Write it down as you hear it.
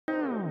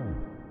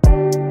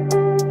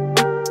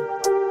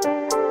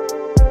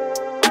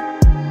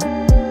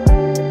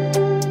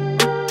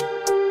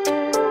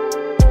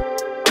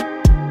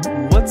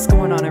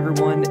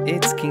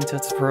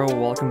Pro?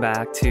 Welcome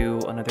back to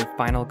another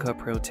Final Cut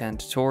Pro 10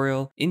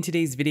 tutorial. In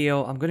today's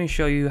video, I'm going to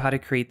show you how to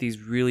create these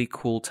really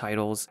cool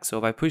titles. So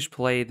if I push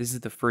play, this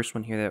is the first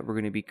one here that we're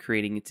going to be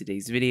creating in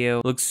today's video.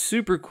 It looks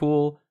super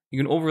cool. You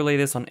can overlay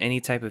this on any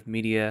type of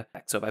media.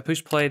 So if I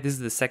push play, this is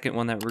the second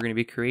one that we're going to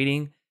be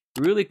creating.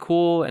 Really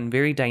cool and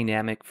very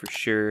dynamic for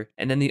sure.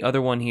 And then the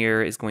other one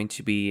here is going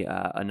to be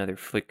another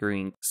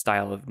flickering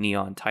style of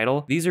neon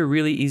title. These are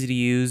really easy to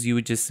use. You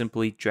would just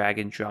simply drag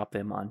and drop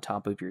them on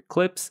top of your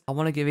clips. I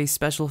want to give a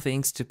special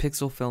thanks to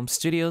Pixel Film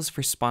Studios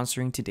for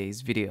sponsoring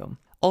today's video.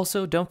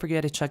 Also, don't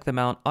forget to check them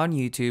out on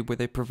YouTube, where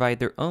they provide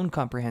their own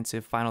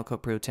comprehensive Final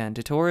Cut Pro 10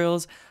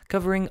 tutorials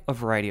covering a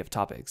variety of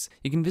topics.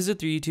 You can visit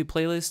their YouTube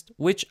playlist,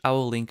 which I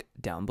will link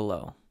down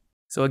below.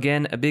 So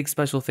again, a big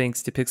special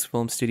thanks to Pixel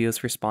Film Studios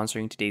for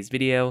sponsoring today's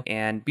video,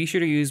 and be sure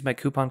to use my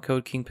coupon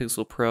code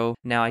KingPixelPro.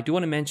 Now, I do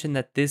want to mention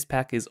that this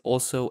pack is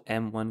also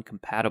M1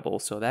 compatible,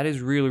 so that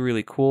is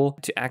really cool.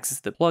 To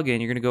access the plugin,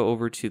 you're going to go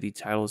over to the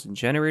titles and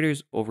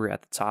generators over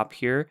at the top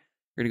here.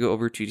 You're going to go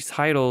over to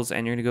titles,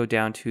 and you're going to go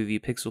down to the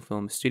Pixel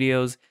Film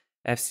Studios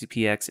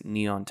FCPX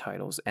neon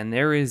titles, and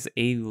there is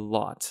a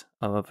lot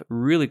of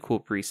really cool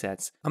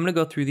presets. I'm going to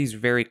go through these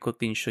very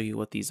quickly and show you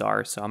what these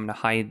are. So I'm going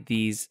to hide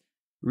these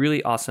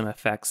really awesome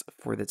effects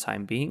for the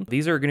time being.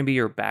 These are going to be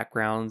your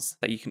backgrounds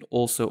that you can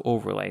also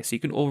overlay. So you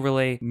can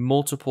overlay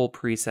multiple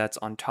presets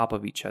on top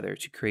of each other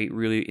to create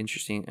really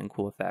interesting and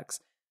cool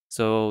effects.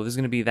 So this is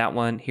going to be that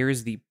one.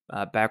 Here's the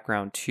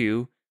background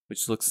 2,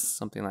 which looks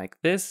something like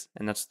this,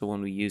 and that's the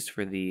one we used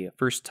for the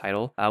first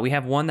title. We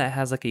have one that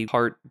has like a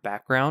heart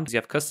background. You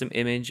have custom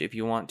image if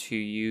you want to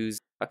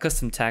use a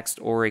custom text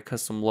or a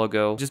custom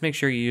logo. Just make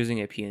sure you're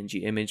using a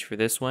PNG image for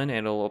this one,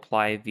 and it'll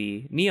apply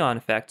the neon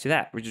effect to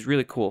that, which is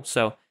really cool.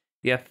 So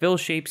you have fill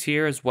shapes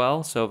here as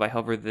well. So if I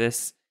hover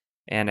this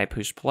and I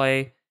push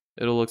play,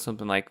 it'll look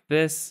something like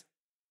this.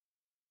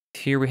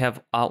 Here we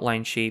have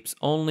outline shapes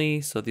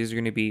only. So these are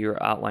going to be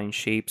your outline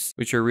shapes,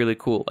 which are really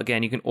cool.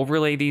 Again, you can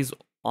overlay these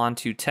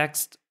onto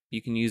text.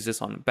 You can use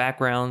this on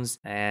backgrounds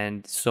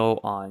and so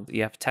on.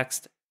 You have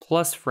text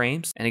plus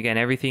frames, and again,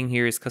 everything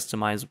here is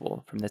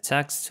customizable, from the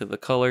text to the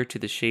color to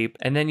the shape.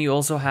 And then you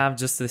also have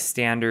just the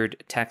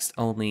standard text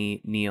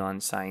only neon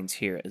signs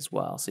here as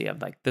well. So you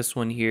have like this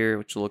one here,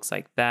 which looks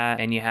like that,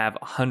 and you have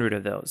 100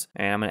 of those,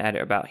 and I'm going to add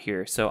it about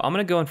here. So I'm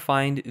going to go and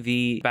find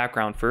the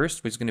background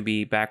first, which is going to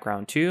be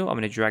background 2. I'm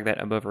going to drag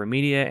that above our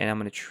media, and I'm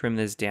going to trim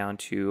this down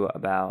to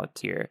about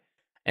here.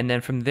 And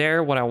then from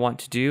there, what I want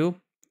to do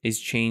is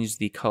change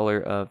the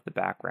color of the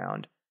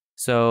background.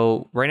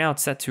 So right now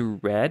it's set to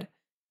red,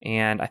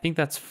 and I think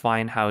that's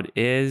fine how it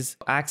is.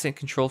 Accent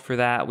control for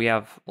that, we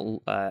have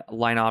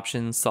line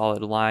options,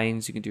 solid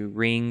lines. You can do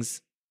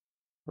rings,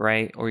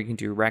 right? Or you can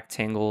do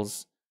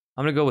rectangles.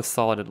 I'm gonna go with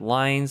solid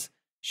lines.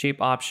 Shape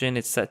option,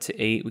 it's set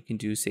to 8. We can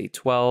do say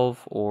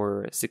 12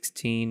 or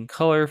 16.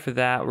 Color for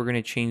that, we're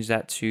gonna change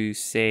that to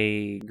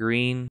say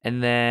green.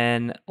 And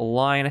then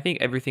line, I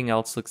think everything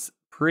else looks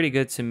pretty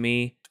good to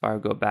me. If I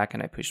go back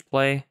and I push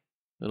play,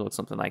 it'll look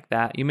something like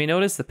that. You may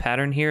notice the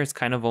pattern here is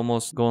kind of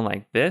almost going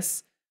like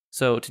this.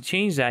 So to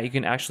change that, you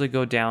can actually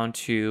go down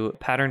to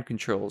pattern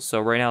controls.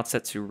 So right now it's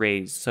set to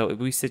raise. So if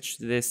we switch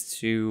this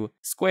to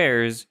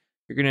squares,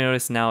 you're gonna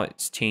notice now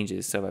it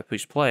changes. So if I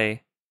push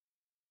play,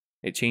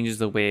 it changes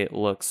the way it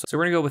looks. So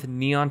we're gonna go with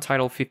Neon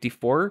Title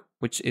 54,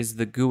 which is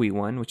the GUI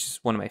one, which is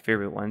one of my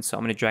favorite ones. So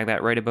I'm gonna drag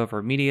that right above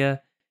our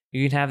media.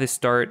 You can have this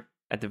start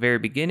at the very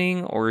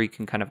beginning, or you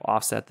can kind of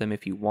offset them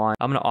if you want.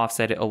 I'm gonna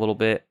offset it a little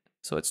bit,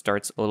 so it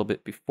starts a little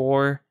bit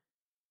before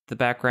the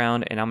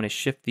background, and I'm gonna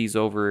shift these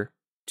over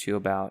to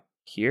about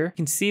here. You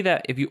can see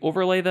that if you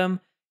overlay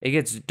them, it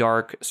gets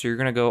dark. So you're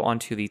gonna go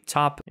onto the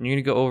top, and you're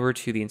gonna go over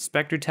to the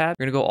inspector tab.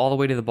 You're gonna go all the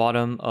way to the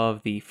bottom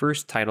of the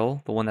first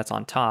title, the one that's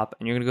on top,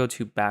 and you're gonna go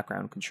to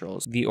background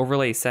controls. The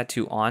overlay is set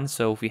to on,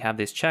 so if we have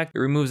this checked, it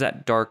removes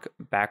that dark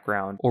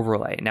background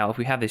overlay. Now, if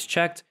we have this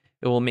checked,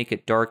 it will make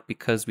it dark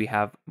because we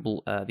have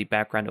the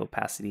background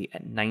opacity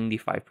at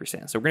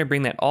 95%. So we're gonna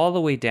bring that all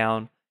the way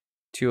down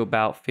to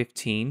about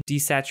 15.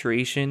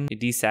 Desaturation, it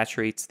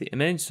desaturates the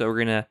image, so we're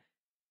gonna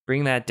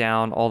bring that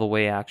down all the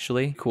way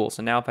actually. Cool,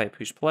 so now if I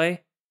push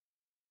play,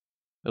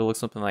 it'll look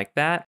something like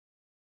that.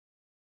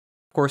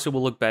 Of course, it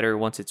will look better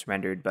once it's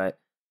rendered, but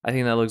I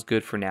think that looks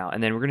good for now.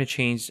 And then we're gonna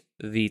change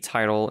the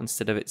title.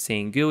 Instead of it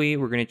saying GUI,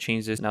 we're gonna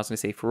change this, now it's gonna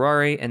say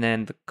Ferrari, and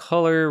then the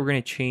color, we're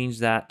gonna change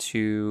that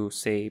to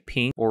say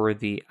pink, or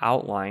the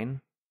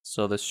outline,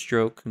 so the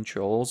stroke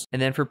controls.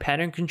 And then for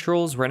pattern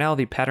controls, right now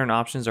the pattern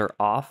options are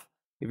off.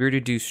 If we were to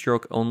do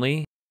stroke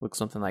only, looks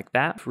something like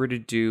that. If we were to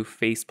do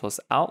face plus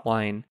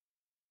outline,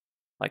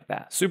 like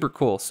that. Super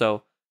cool.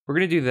 So we're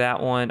gonna do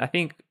that one. I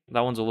think that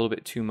one's a little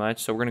bit too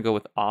much, so we're gonna go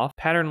with off.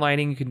 Pattern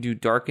lighting, you can do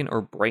darken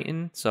or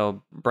brighten.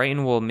 So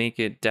brighten will make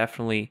it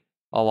definitely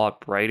a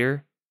lot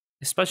brighter,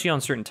 especially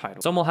on certain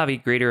titles. Some will have a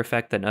greater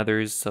effect than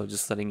others, so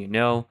just letting you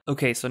know.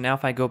 Okay, so now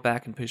if I go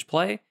back and push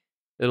play,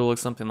 it'll look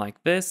something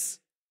like this.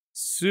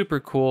 Super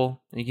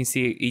cool. And you can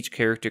see each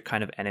character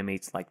kind of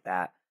animates like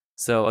that.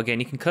 So again,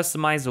 you can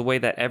customize the way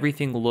that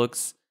everything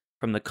looks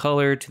from the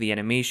color to the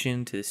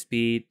animation to the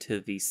speed to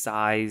the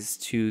size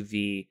to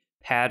the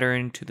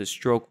pattern to the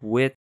stroke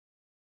width.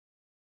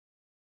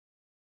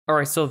 All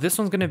right, so this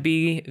one's going to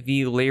be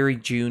the Larry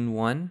June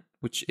one,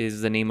 which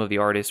is the name of the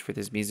artist for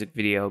this music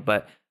video,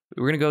 but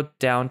we're going to go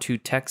down to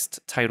text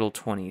title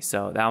 20.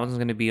 So that one's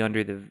going to be under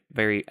at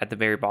the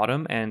very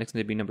bottom, and it's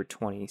going to be number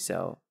 20.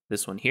 So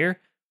this one here,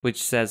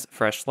 which says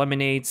Fresh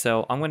Lemonade.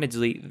 So I'm going to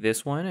delete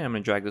this one, and I'm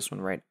going to drag this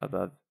one right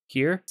above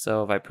here.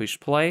 So if I push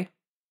play,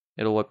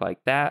 it'll look like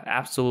that.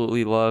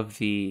 Absolutely love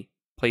the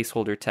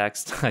placeholder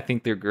text. I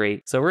think they're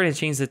great. So we're going to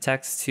change the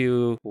text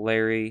to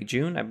Larry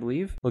June, I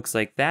believe. Looks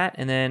like that.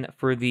 And then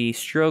for the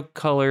stroke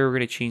color, we're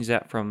going to change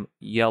that from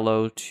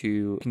yellow to,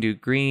 you can do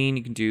green.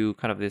 You can do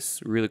kind of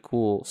this really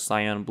cool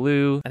cyan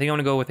blue. I think I'm going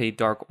to go with a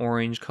dark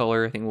orange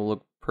color. I think will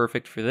look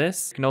perfect for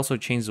this. You can also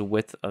change the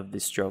width of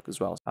this stroke as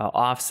well.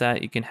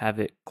 Offset, you can have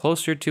it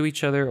closer to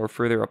each other or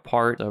further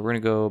apart. So we're going to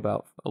go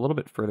about a little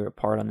bit further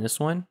apart on this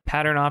one.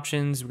 Pattern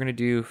options, we're going to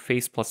do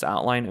face plus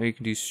outline, or you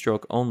can do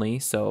stroke only.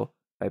 So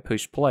if I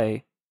push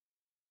play,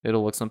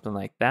 it'll look something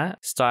like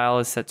that. Style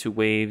is set to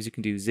waves. You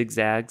can do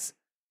zigzags.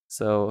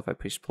 So if I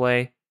push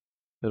play,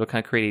 it'll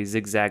kind of create a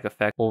zigzag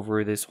effect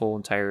over this whole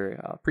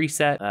entire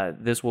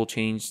preset. This will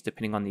change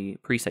depending on the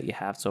preset you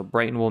have. So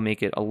brighten will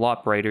make it a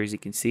lot brighter, as you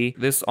can see.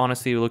 This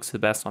honestly looks the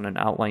best on an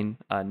outline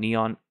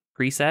neon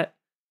preset.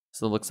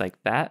 So it looks like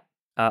that.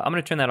 I'm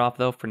going to turn that off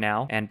though for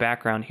now. And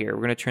background here,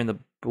 we're going to turn the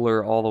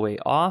blur all the way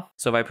off.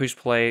 So if I push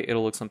play,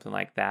 it'll look something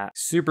like that.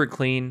 Super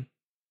clean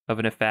of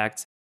an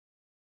effect.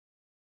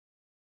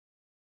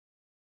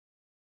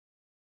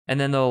 And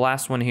then the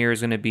last one here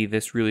is going to be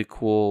this really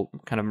cool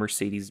kind of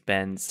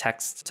Mercedes-Benz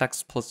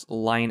text plus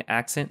line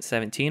accent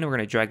 17. We're going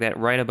to drag that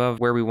right above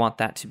where we want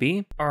that to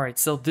be. All right,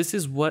 so this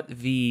is what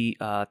the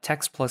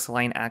text plus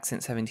line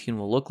accent 17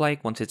 will look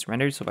like once it's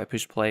rendered. So if I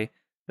push play,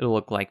 it'll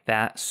look like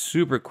that.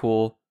 Super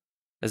cool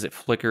as it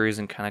flickers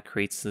and kind of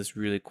creates this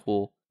really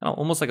cool,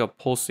 almost like a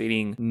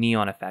pulsating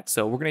neon effect.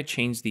 So we're going to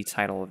change the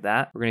title of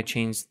that. We're going to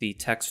change the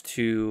text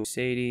to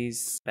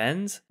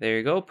Mercedes-Benz. There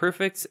you go,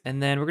 perfect.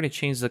 And then we're going to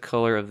change the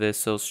color of this.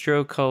 So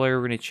stroke color,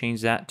 we're going to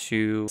change that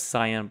to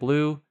cyan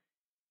blue.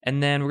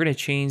 And then we're going to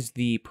change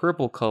the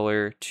purple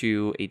color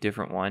to a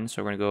different one.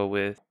 So we're going to go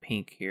with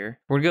pink here.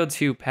 We're going to go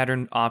to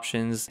pattern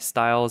options.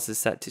 Styles is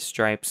set to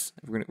stripes.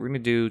 We're going to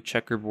do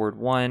checkerboard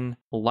 1.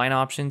 Line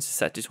options is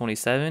set to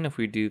 27. If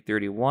we do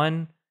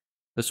 31,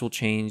 this will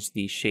change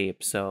the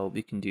shape. So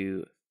we can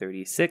do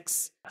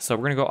 36. So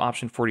we're going to go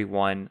option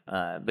 41,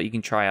 but you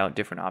can try out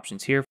different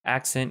options here.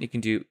 Accent, you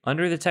can do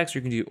under the text or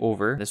you can do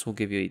over. This will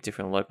give you a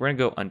different look. We're going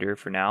to go under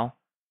for now.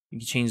 You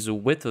can change the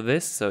width of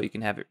this, so you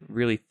can have it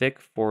really thick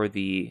for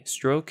the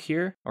stroke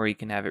here, or you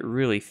can have it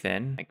really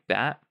thin, like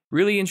that.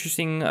 Really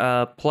interesting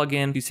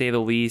plugin, to say the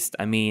least.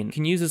 I mean, you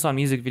can use this on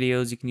music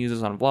videos, you can use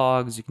this on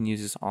vlogs, you can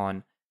use this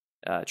on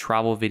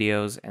travel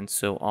videos, and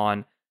so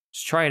on.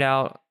 Just try it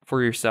out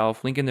for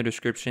yourself. Link in the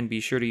description. Be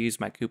sure to use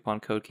my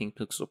coupon code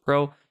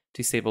KingPixelPro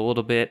to save a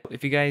little bit.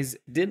 If you guys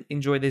did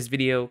enjoy this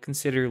video,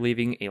 consider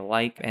leaving a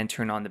like and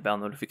turn on the bell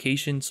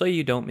notification so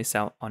you don't miss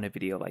out on a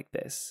video like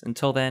this.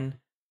 Until then,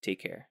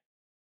 take care.